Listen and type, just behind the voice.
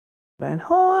Van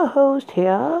Horror host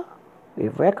here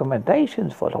with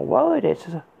recommendations for the widest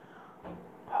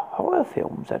horror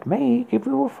films that may give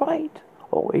you a fright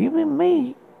or even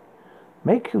may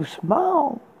make you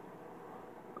smile.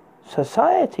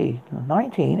 Society,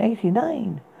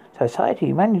 1989.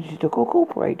 Society manages to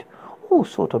incorporate all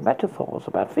sorts of metaphors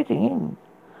about fitting in,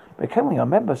 becoming a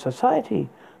member of society,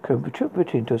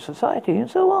 contributing to society,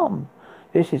 and so on.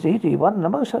 This is easily one of the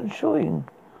most ensuring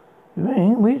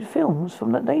weird films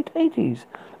from the late 80s.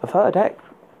 The third act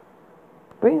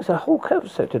brings the whole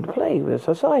concept into play with a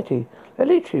society that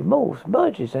literally morphs,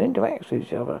 merges, and interacts with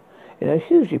each other in a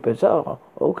hugely bizarre,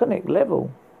 organic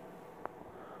level.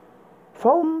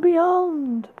 From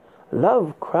Beyond.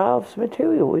 Lovecraft's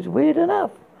material is weird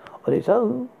enough on its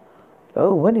own,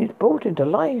 though when it's brought into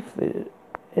life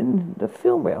in the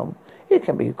film realm, it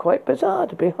can be quite bizarre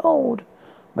to behold.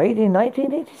 Made in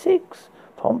 1986,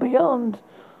 From Beyond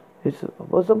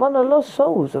was one of the lost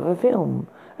souls of a film.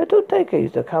 It took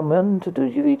decades to come onto the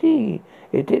DVD.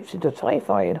 It dips into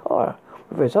sci-fi and horror,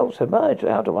 with results emerge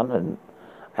out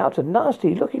of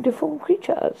nasty-looking deformed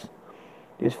creatures.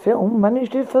 This film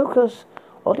managed to focus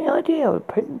on the idea of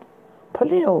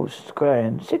pineal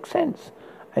gland, sixth sense,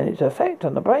 and its effect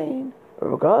on the brain. But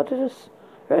regardless,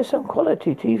 there is some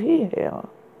quality TV here.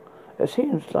 It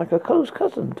seems like a close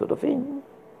cousin to The Thing.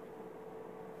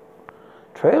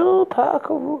 Trailer Park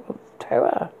of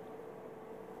Terror.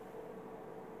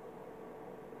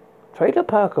 Trailer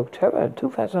Park of Terror in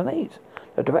 2008.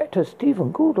 The director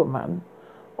Stephen Goldman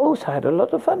also had a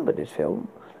lot of fun with this film.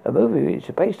 The movie, which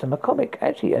is based on a comic,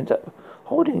 actually ends up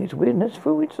holding its weirdness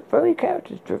through its very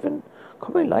character-driven,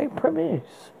 comic-like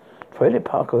premise. Trailer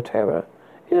Park of Terror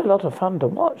is a lot of fun to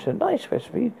watch, a nice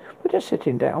recipe for just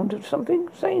sitting down to something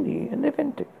zany and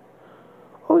inventive.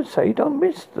 I would say don't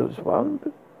miss this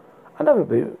one. Another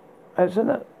B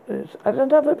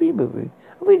movie.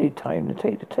 I really time to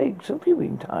take some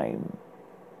viewing time.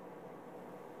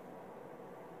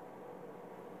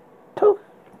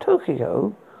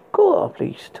 Tokyo Gore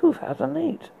Police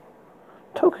 2008.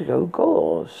 Tokyo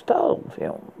Gore style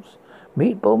films.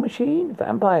 Meatball Machine,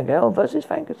 Vampire Girl vs.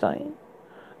 Frankenstein,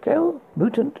 Girl,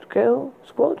 Mutant Girl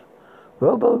Squad,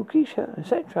 Robo Geisha,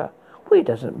 etc. Weird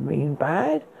doesn't mean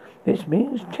bad. This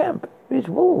means champ. It's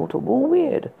wall-to-wall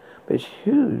weird, but it's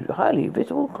huge, highly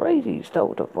visible, crazy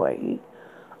sort of way.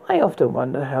 I often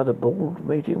wonder how the board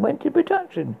meeting went in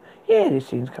production. Yeah, this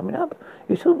scene's coming up.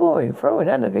 It's too boring. Throw an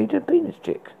alligator penis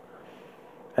chick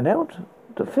and out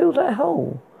to fill that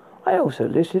hole. I also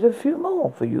listed a few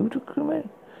more for you to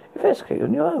investigate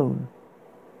on your own.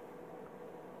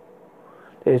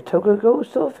 There's Tokyo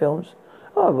Ghost Store Films.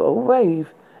 Oh,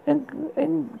 rave. And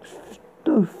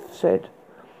Doof said,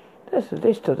 there's a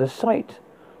list of the site.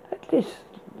 There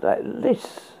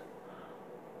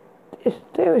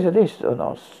is a list on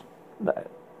us.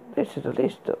 This is a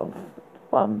list of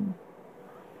one.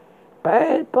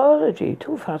 Bad Biology,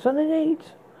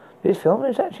 2008. This film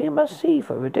is actually a must-see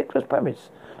for a ridiculous premise.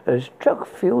 A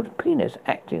drug-filled penis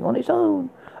acting on its own.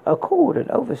 A cold and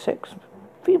oversexed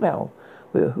female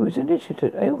who is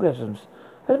initiated orgasms.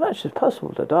 As much as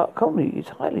possible, the dark comedy is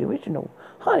highly original,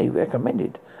 highly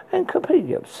recommended, and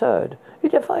completely absurd.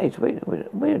 It defies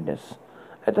weirdness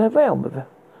at the realm of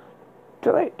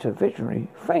director visionary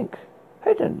Frank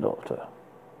Hedenlotter.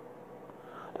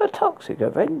 The Toxic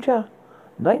Avenger,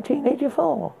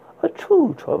 1984. A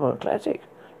true trauma classic.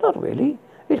 Not really.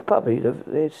 It's probably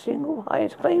their single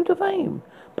highest claim to fame.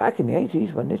 Back in the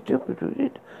 80s, when this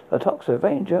debuted, The Toxic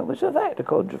Avenger was in fact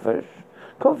a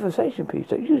conversation piece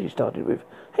that usually started with,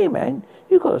 "Hey man,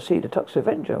 you got to see The Toxic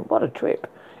Avenger. What a trip!"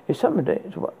 In summary,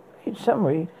 it's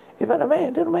about a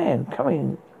little man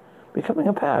becoming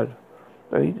a pad,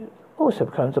 but he also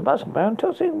becomes a muscle-bound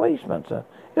toxic waste monster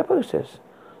in the process.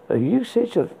 The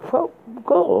usage of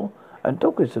gore and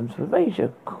doggisms was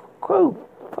major crowd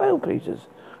pleasers,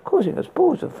 causing a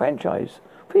pause of franchise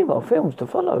female films to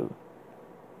follow.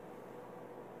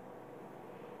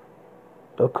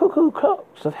 The Cuckoo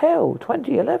Clocks of Hell,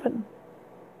 2011.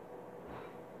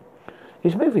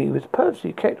 This movie was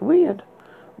purposely kept weird.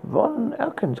 Ron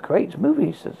Elkins creates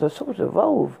movies that are sort of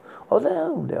evolve on their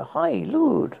own. They're high,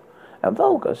 lewd, and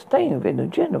vulgar, staying within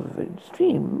the genre of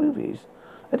extreme movies.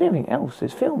 And everything else,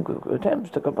 this film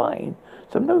attempts to combine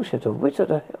some notions of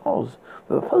Wizard of Oz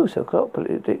with a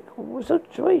post-apocalyptic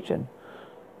situation.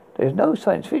 There's no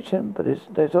science fiction, but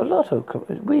there's a lot of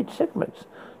weird segments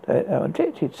that are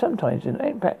injected sometimes in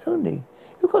impact only.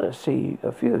 You've got to see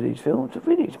a few of these films to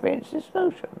really experience this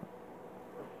notion.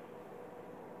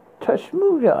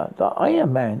 Tashmuya, the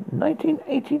Iron Man,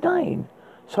 1989.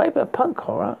 Cyberpunk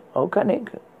horror,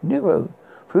 organic, neuro,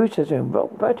 Bruce's in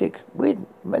robotic,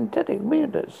 magnetic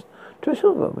weirdness. To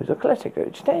Silver is a classic.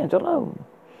 It stands alone.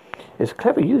 Its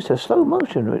clever use of slow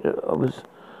motion was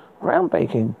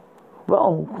groundbreaking.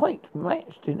 Well, quite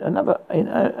matched in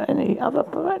any other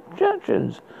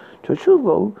productions.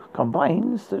 Toshubo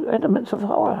combines the elements of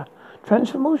horror,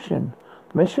 transformation,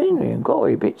 machinery and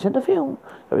gory bits in the film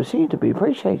that were seen to be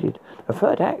appreciated. The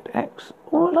third act acts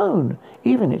all alone,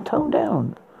 even if toned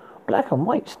down. Black and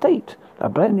white state, a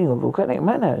blending of organic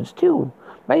manner and steel,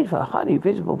 made for a highly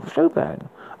visible show plan,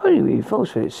 only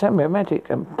reinforced with its semi-romantic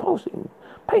and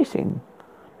pacing.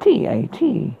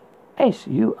 TATSUO,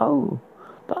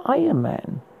 the Iron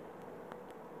Man.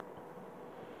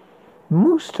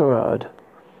 Musterad,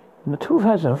 in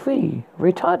 2003,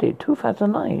 Retarded,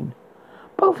 2009.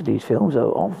 Both of these films are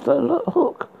off the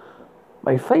hook.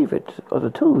 My favourite of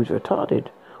the two is Retarded,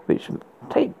 which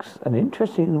takes an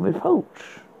interesting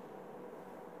approach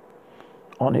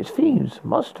on its themes.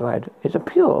 Musterad is a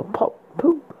pure poop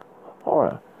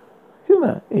horror.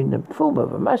 Humour in the form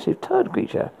of a massive turd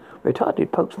creature.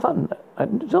 Retarded pokes fun at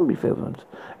zombie films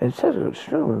and settles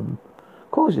showroom,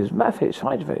 causes massive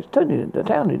side effects, turning the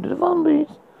town into the zombies.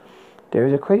 There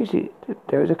is a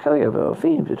carryover of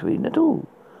themes between the two,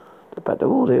 but they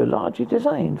are largely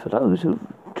designed for those who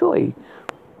enjoy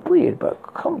weird but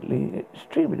comically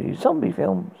extremely zombie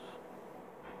films.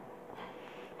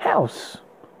 House,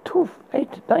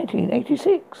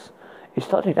 1986. It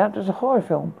started out as a horror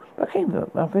film, but became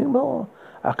nothing more.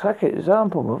 A classic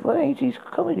example of an 80s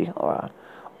comedy horror.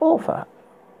 Author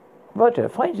Roger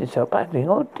finds himself battling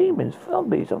old demons,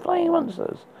 zombies, and flying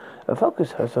monsters. The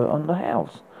focus has on the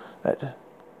house that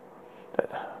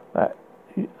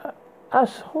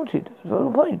us haunted to the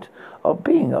point of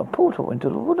being a portal into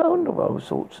the underworld of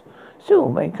sorts. Still,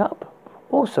 makeup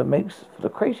also makes for the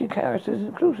crazy characters'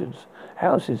 inclusions.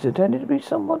 House is intended to be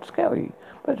somewhat scary,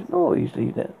 but it's more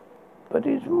easily than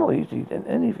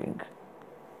anything.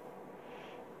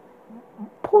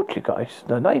 Portuguese,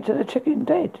 The Night of the Chicken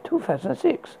Dead,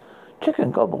 2006.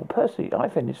 Chicken Gobble. Personally, I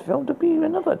find this film to be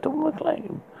another Thomas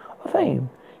claim of fame.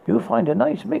 You'll find a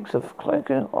nice mix of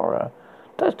clanking horror.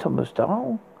 Does Thomas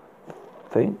style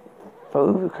think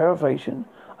for characterization?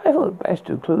 I thought best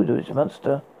to include this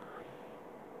monster.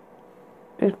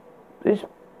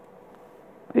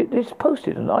 It's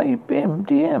posted on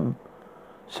IBM.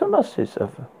 Synopsis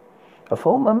of a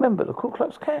former member of the Ku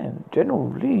Klux Klan, General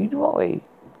Lee Roy,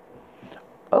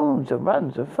 owns and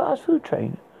runs a fast food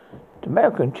chain, the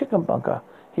American Chicken Bunker.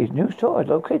 His new store is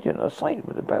located on a site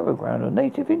with a burial ground of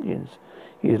Native Indians.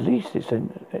 He has leased this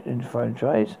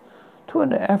franchise to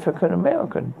an African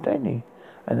American, Danny,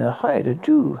 and hired a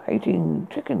Jew-hating,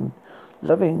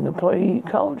 chicken-loving employee,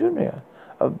 Carl Jr.,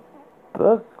 a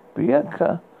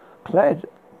burqa-clad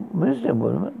Muslim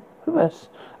woman, who's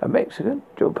a Mexican,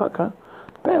 Joe Parker,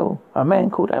 Bell, a man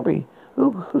called Abby,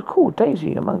 who's called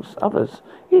Daisy, amongst others.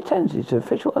 He attends its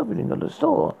official opening of the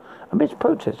store amidst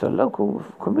protests of the local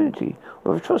community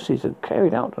where atrocities are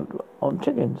carried out on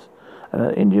chickens and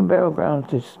an Indian burial ground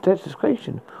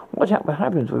desecration. Watch out what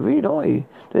happens with Reed Oy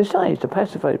decides to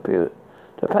pacify the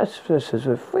pacifists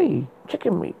with free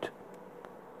chicken meat.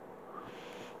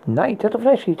 Night of the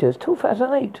Flesh Eaters,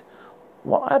 2008.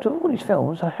 Well, out of all these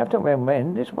films, I have to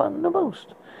recommend this one the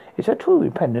most. It's a true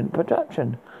independent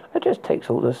production. It just takes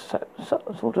all the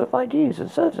sort of ideas and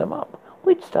serves them up,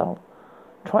 weird style.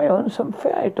 Try on some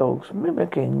fairy dogs,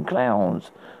 mimicking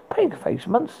clowns, pig-faced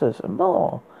monsters, and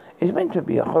more. It's meant to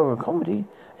be a horror comedy.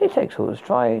 It takes all the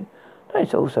stride. And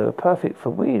it's also perfect for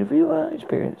weird viewer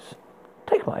experience.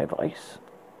 Take my advice.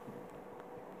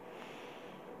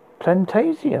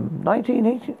 Plantasium,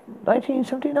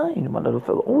 1979, one of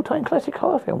the all-time classic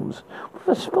horror films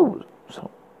with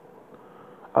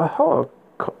a horror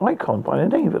icon by the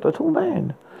name of the Tall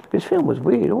Man. This film was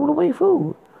weird all the way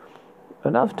through,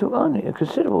 enough to earn it a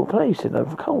considerable place in the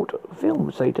cult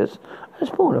film status and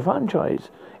spawn a franchise.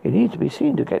 It needs to be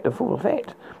seen to get the full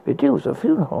effect. It deals with a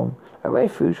funeral home, a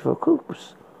refuge for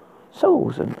corpse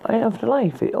souls, and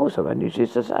afterlife. It also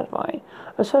manages to satisfy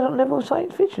a certain level of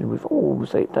science fiction with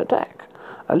Orms Attack,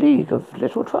 a league of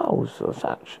little trolls or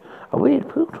such, a weird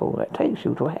portal that takes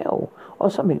you to hell, or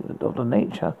something of the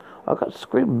nature. I got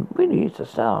Scream really is a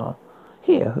star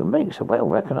here who makes a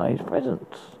well-recognized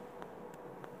presence.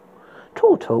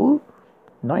 Torto,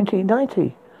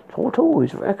 1990. Torto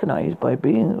is recognized by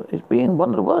being one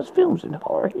of the worst films in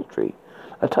horror history.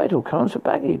 A title comes with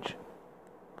baggage.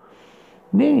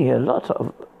 Nearly a lot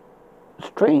of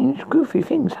strange, goofy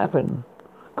things happen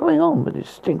going on with this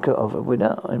stinker of a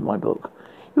winner in my book.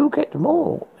 You'll get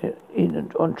more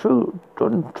on True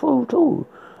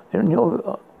in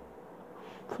your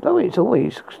Though it's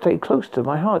always stayed close to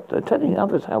my heart, telling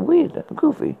others how weird and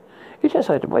goofy. It's just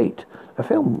had to wait. A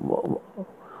film,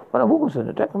 when I was in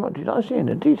a documentary last year, in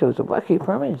the details of wacky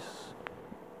premise.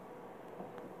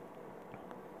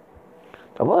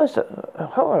 The worst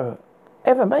horror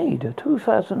ever made,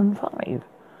 2005.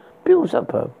 Bill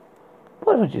Zucker,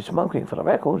 what was you smoking for the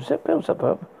record? Said Bill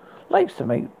Zucker likes to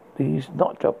make these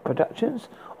not-job productions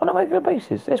on a regular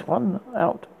basis. This one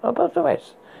out above the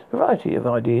rest. A variety of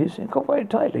ideas incorporated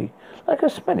tightly, like a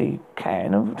smelly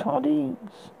can of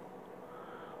sardines.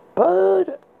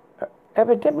 Bird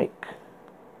epidemic.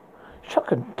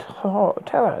 Shock and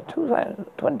terror,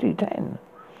 2010.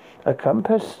 A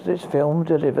compass this film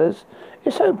delivers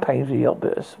is so painfully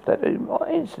obvious that it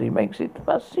instantly makes it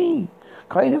must-see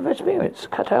kind of experience.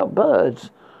 Cut out birds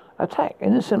attack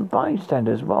innocent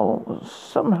bystanders while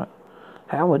somehow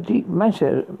a deep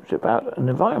message about an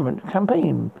environment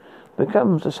campaign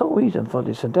becomes the sole reason for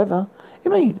this endeavour. It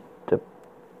may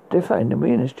differ in the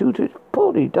weirdness due to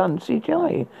poorly done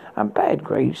CGI and bad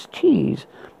grade cheese,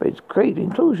 but it's great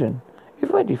inclusion.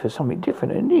 If ready for something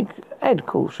different and unique, add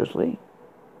cautiously.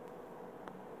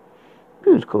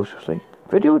 Use cautiously.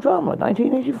 Video drama,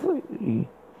 1983.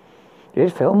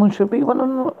 This film should be one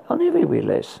on every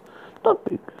list.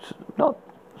 Not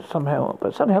somehow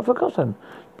forgotten.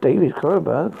 David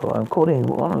Cronenberg, who I'm calling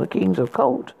one of the kings of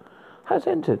cult, has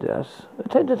entered us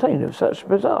to entertain of such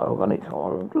bizarre, ironic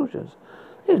horror inclusions.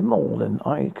 There's more than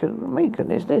I can make in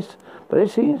this list, but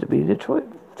it seems to be the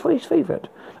choice favourite.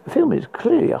 The film is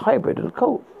clearly a hybrid of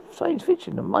cult, science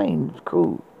fiction, and mind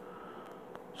school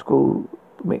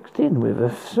mixed in with a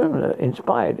similar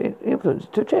inspired influence.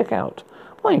 To check out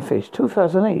Mindfish,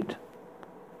 2008.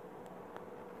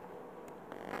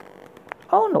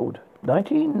 Arnold,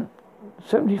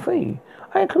 1973.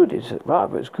 I included this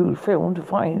rather obscure film to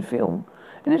find film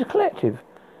in its collective.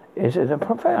 It had a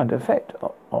profound effect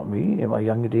on me in my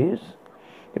younger years.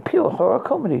 A pure horror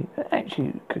comedy that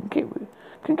actually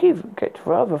get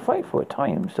rather frightful at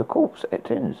times. The corpse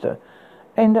tends to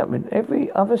end up in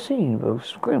every other scene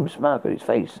with a grim smirk on his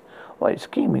face while its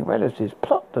scheming relatives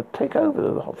plot to take over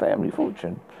the family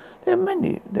fortune. There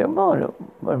are more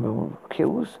memorable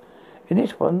kills in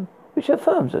this one, which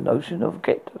affirms the notion of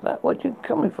get that what you're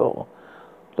coming for.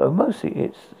 Though mostly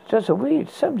it's just a weird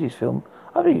 70s film,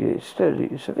 I believe it's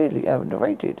severely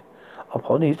underrated.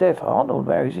 Upon his death, Arnold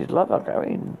marries his lover,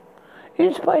 Karen,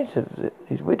 in spite of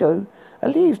his widow,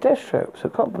 and leaves death traps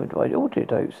accompanied by audio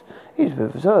tapes. He's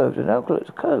reserved and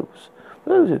alcoholic curves for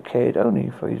those who cared only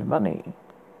for his money.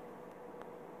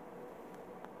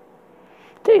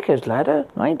 Jacob's Ladder,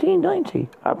 1990.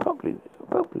 A probably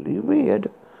weird,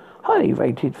 highly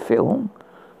rated film,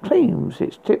 claims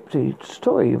its tipsy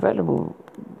story, valuable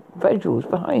visuals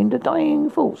behind the dying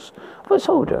force of a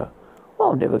soldier.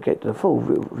 I'll never get the full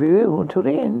reveal until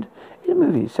the end. The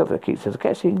movie itself that keeps us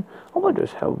guessing. I wonder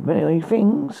how many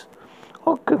things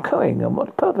are occurring and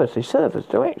what purpose they serve as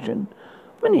direction.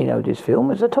 Many know this film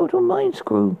is a total mind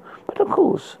screw, but of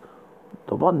course,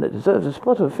 the one that deserves a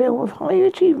spot of film of high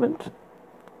achievement.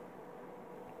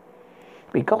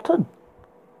 Begotten,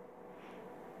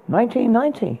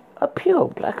 1990. A pure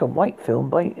black and white film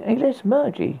by A.L.S.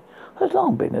 Murgy has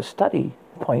long been a study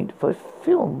point for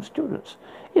film students.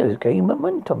 It has gained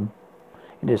momentum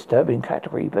in a disturbing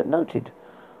category, but noted,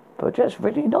 but just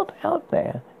really not out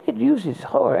there. It uses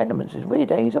horror elements as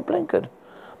weird aids are blankered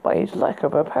by its lack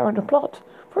of apparent plot.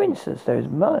 For instance, there is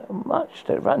much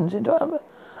that runs into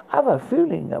other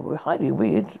feeling of highly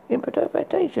weird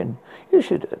interpretation. You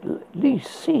should at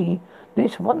least see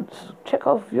this once. Check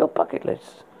off your bucket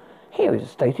list. Here is a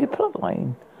stated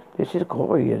plotline. This is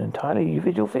gory and entirely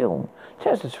visual film.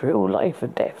 Tells the thrill, life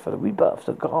and death for the rebirths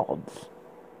of gods.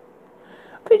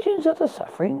 Visions of the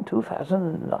Suffering,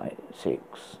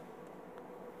 2006.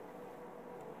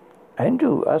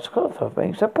 Andrew Ascliffe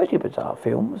makes some pretty bizarre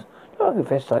films. I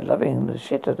confess I'm loving the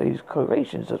shit of these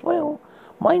creations as well.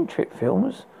 Mind trip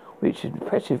films, which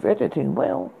impressive editing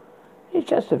well. It's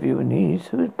just a viewer needs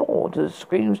who is bored of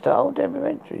Scream-style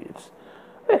documentaries.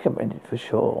 Recommended for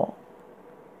sure.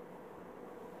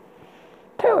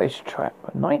 Terrorist Trap,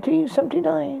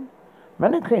 1979.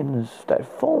 Mannequins that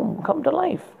form come to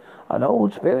life. An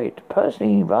old spirit,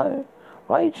 personally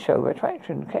ride show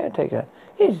attraction caretaker,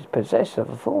 is possessed of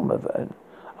a form of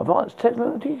advanced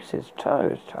technology, says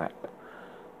Terrorist Trap.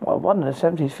 While one of the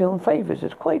 70s film favours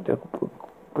is quite a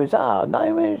bizarre,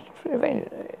 nightmare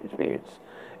experience.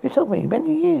 It took me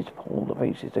many years to pull the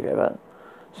pieces together.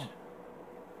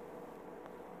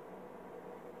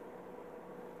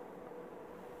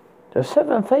 The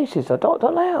Seven Faces of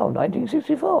Dr. Lau,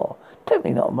 1964.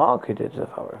 Definitely not marketed as a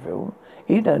horror film.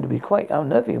 Even though to be quite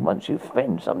unnerving once you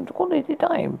spend some quality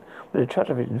time with a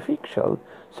television freak show.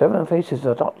 Seven Faces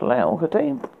of Dr. Lau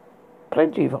contain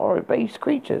plenty of horror-based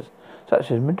creatures, such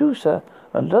as Medusa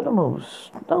and Lunamal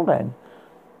Snowman,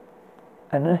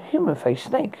 and a human-faced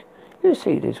snake. You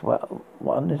see this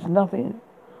one is nothing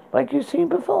like you've seen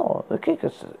before. The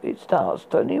kicker, it stars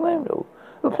Tony Randall,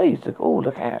 who plays all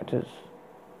the characters.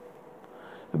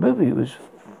 The movie was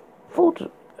thought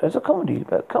as a comedy,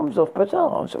 but comes off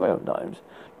bizarre several times.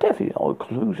 Definitely no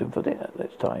conclusion for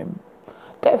this time.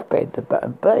 Deathbed, the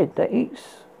bird that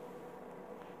eats.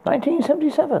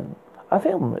 1977. A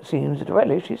film that seems to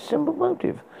relish its simple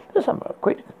motive. The summer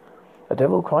quick. The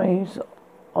devil cries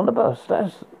on the bus.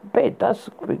 That's bed. That's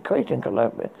creating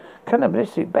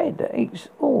cannibalistic bed that eats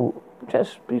all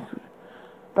just because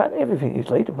about everything is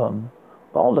laid upon.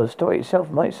 While the story itself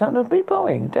might sound a bit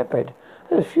boring, Deathbed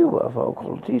has a few worthwhile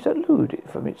qualities that elude it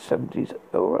from its 70s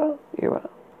era.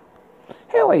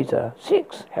 Hellraiser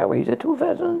 6, Hellraiser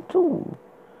 2002.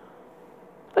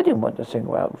 I didn't want to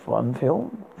single out one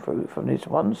film from this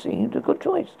one seemed a good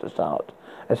choice to start.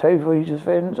 As Hellraiser's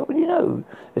fans already know,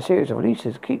 the series of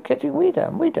releases keep getting weirder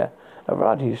and weirder. A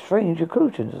variety of strange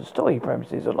conclusions and story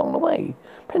premises along the way.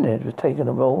 Pinhead was taking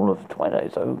the role of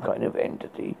Twilight's own kind of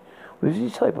entity, with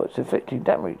his cyborgs inflicting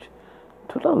damage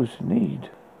to those in need.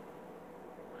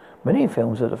 Many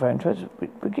films of the franchise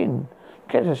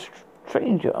get a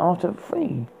stranger after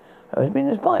 3, and has been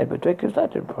inspired by Draco's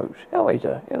Latin approach.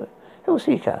 Hellraiser,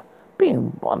 Hellseeker,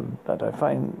 being one that I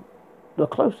find the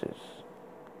closest.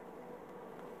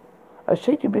 A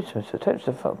shady business attempts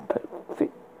to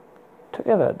fit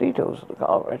together details of the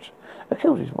car crash that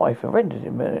killed his wife and rendered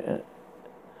him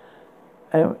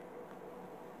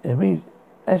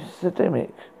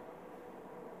epidemic.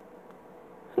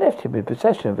 Left him in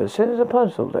possession of a sinister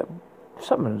puzzle that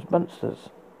summons monsters.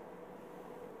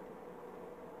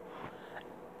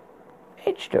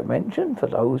 Extra mention for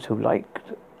those who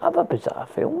liked other bizarre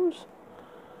films.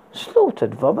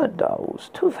 Slaughtered Vomit Dolls,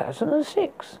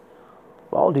 2006.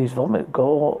 While these vomit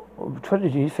gore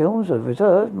trilogy films are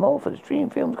reserved more for the stream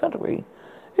films category,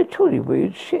 they're truly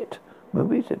weird shit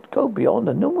movies that go beyond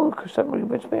the normal contemporary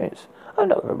experience. I'm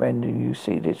not recommending you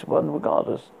see this one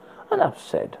regardless. Enough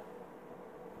said.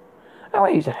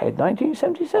 Eraserhead,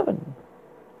 1977.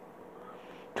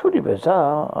 Truly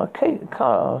bizarre,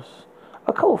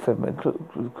 a cult film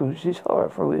includes this horror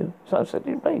through its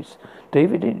setting place.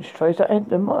 David Lynch tries to add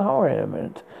the horror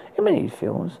element in many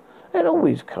films and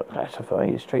always classify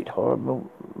as straight horror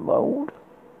mold.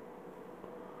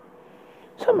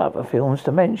 Some other films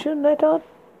to mention that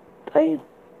I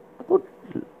would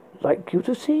like you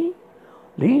to see.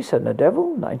 Lisa and the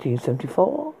Devil,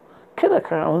 1974. Killer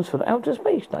Clowns from Outer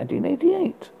Space,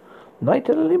 1988. Night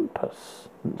at Olympus,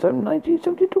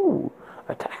 1972.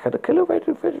 Attack of the Killer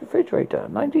Refrigerator,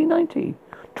 1990.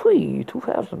 Tree,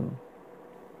 2000.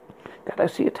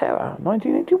 Galaxy of Terror,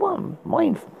 1981.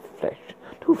 Mind Flesh,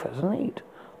 2008.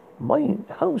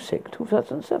 Homesick,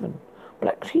 2007.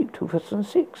 Black Sheep,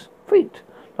 2006. Freaked,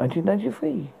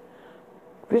 1993.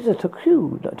 Visitor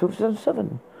Q,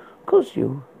 2007.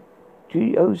 Gozu,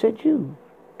 Gozu,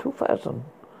 2000.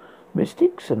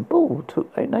 Mystics and Bull,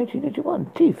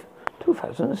 1981. Teeth,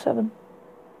 2007.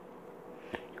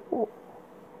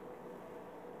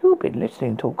 You've been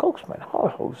listening to Ghostman Horror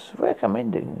Host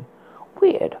recommending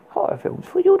weird horror films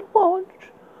for you to watch.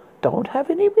 Don't have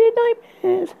any weird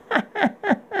nightmares.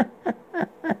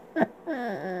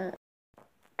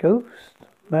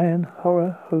 Ghostman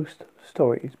Horror Host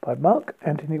Stories by Mark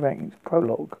Anthony Raines.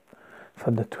 Prologue.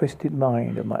 From the twisted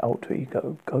mind of my alter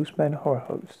ego, Ghostman Horror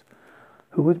Host,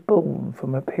 who was born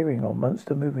from appearing on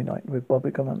Monster Movie Night with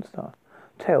Bobby the Monster,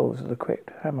 Tales of the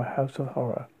Crypt, Hammer House of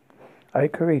Horror. I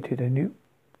created a new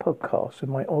podcast with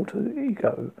my alter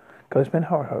ego, Ghostman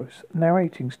Horror Host,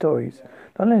 narrating stories.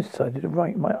 Then I decided to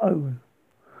write my own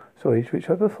stories, which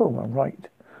I perform and write.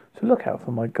 So look out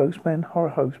for my Ghostman Horror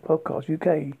Host podcast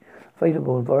UK,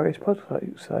 available on various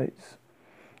podcast sites.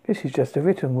 This is just a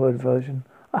written word version.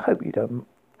 I hope you don't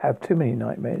have too many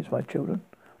nightmares, my children.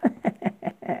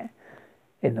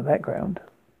 In the background,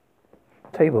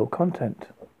 table content,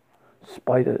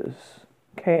 spiders,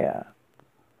 care,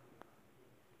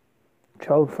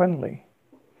 child friendly,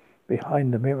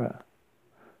 behind the mirror,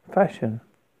 fashion,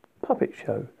 puppet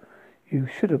show, you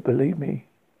should have believed me,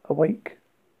 awake,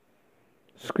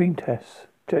 screen tests,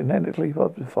 genetically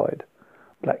modified,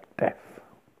 Black Death,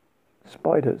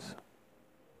 spiders.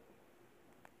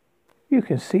 You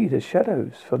can see the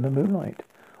shadows from the moonlight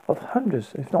of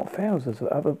hundreds, if not thousands, of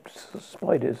other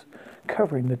spiders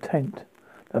covering the tent.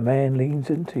 A man leans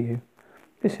into you.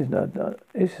 This is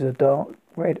a dark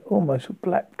red, almost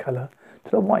black colour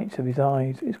to the whites of his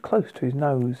eyes. It's close to his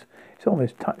nose. It's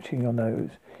almost touching your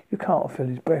nose. You can't feel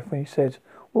his breath when he says,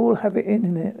 "We'll have it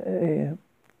in it here."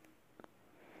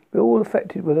 We're all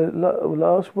affected with the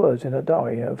last words in a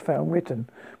diary I have found written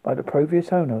by the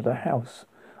previous owner of the house.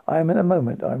 I am in a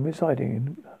moment I am residing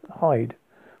in. Hide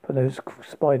from those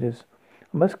spiders.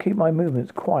 I must keep my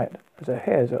movements quiet, as the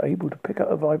hairs are able to pick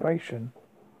up a vibration.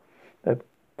 The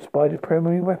spider's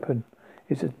primary weapon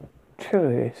is a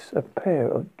chilice, a pair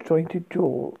of jointed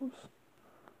jaws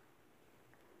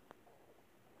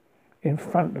in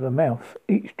front of the mouth.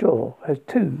 Each jaw has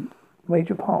two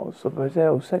major parts of the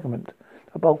basal segment.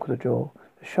 The bulk of the jaw,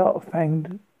 the sharp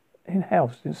fanged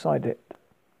housed inside it.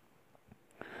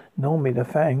 Normally the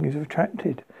fang is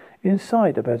retracted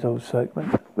inside the basal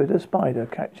segment where the spider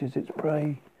catches its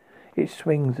prey. It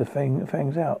swings the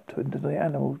fangs out into the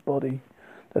animal's body.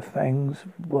 The fangs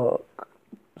work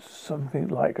something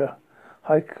like a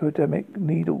hypodermic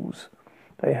needles.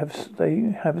 They have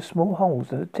small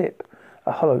holes at the tip,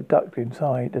 a hollow duct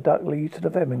inside. The duct leads to the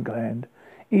venom gland,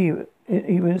 either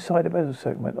inside the basal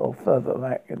segment or further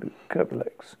back in the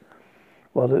cervix.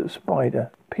 While the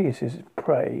spider pierces its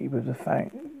prey with the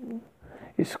fang,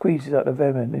 it squeezes out the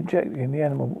venom, injecting the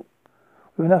animal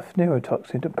with enough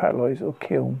neurotoxin to paralyze or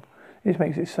kill. This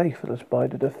makes it safe for the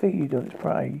spider to feed on its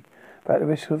prey without the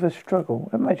risk of a struggle.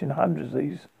 Imagine hundreds of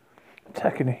these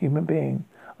attacking a human being,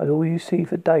 and all you see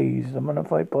for days is a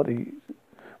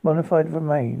mummified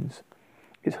remains.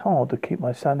 It's hard to keep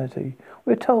my sanity.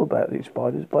 We're told about these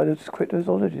spiders by the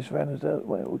cryptozoologists around the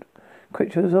world.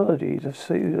 Cryptozoology is a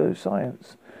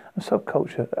pseudoscience and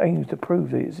subculture that aims to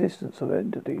prove the existence of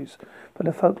entities from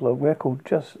the folklore record,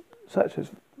 just such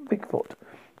as Bigfoot,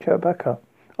 Chewbacca,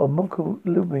 or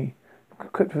Mokulumi.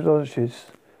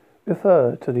 Cryptozoologists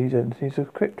refer to these entities as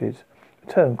cryptids,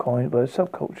 a term coined by the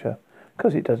subculture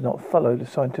because it does not follow the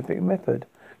scientific method.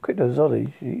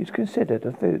 Cryptozoology is considered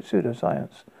a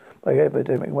pseudoscience by the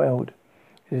academic world.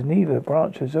 It is neither a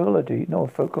branch of zoology nor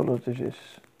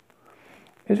folklorists.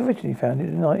 It was originally founded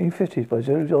in the 1950s by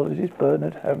zoologist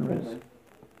Bernard Hammers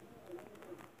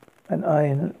and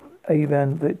Ivan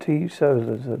T.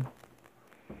 Soderson,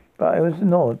 but it was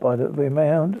ignored by the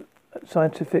renowned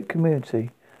scientific community,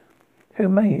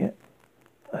 whom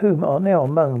are now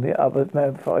among the other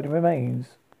mummified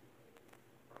remains.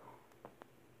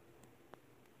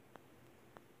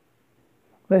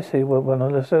 Leslie were one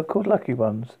of the so-called lucky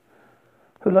ones,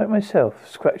 who, like myself,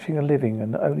 scratching a living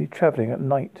and only travelling at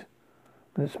night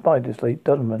when the spiders lay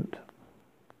dormant,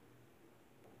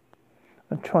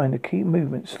 and trying to keep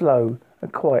movement slow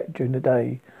and quiet during the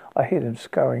day. I hear them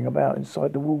scurrying about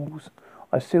inside the walls.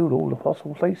 I sealed all the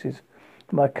possible places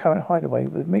in my current hideaway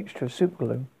with a mixture of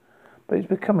superglue, but it's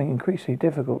becoming increasingly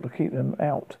difficult to keep them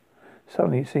out.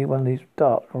 Suddenly you see one of these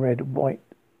dark red, white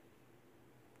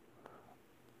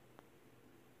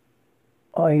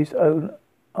eyes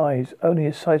only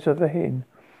the size of a hen.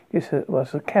 Yes, it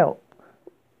was a scout.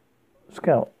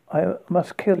 I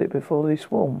must kill it before they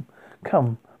swarm.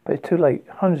 Come, but it's too late.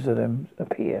 Hundreds of them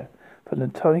appear from the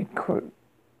tiny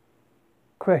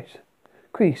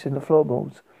crease in the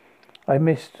floorboards. I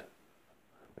missed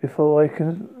before I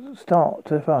can start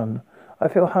to run. I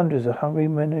feel hundreds of hungry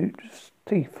minute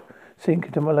teeth sink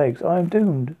into my legs. I am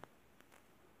doomed.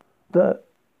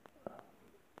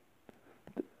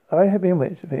 I have been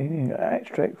reading an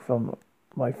extract from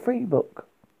my free book,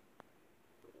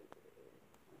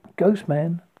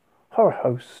 Ghostman, Horror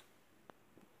Host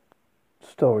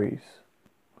Stories,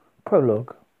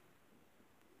 Prologue,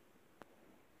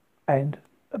 and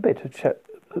a bit of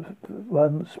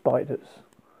one spiders.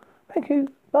 Thank you.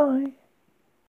 Bye.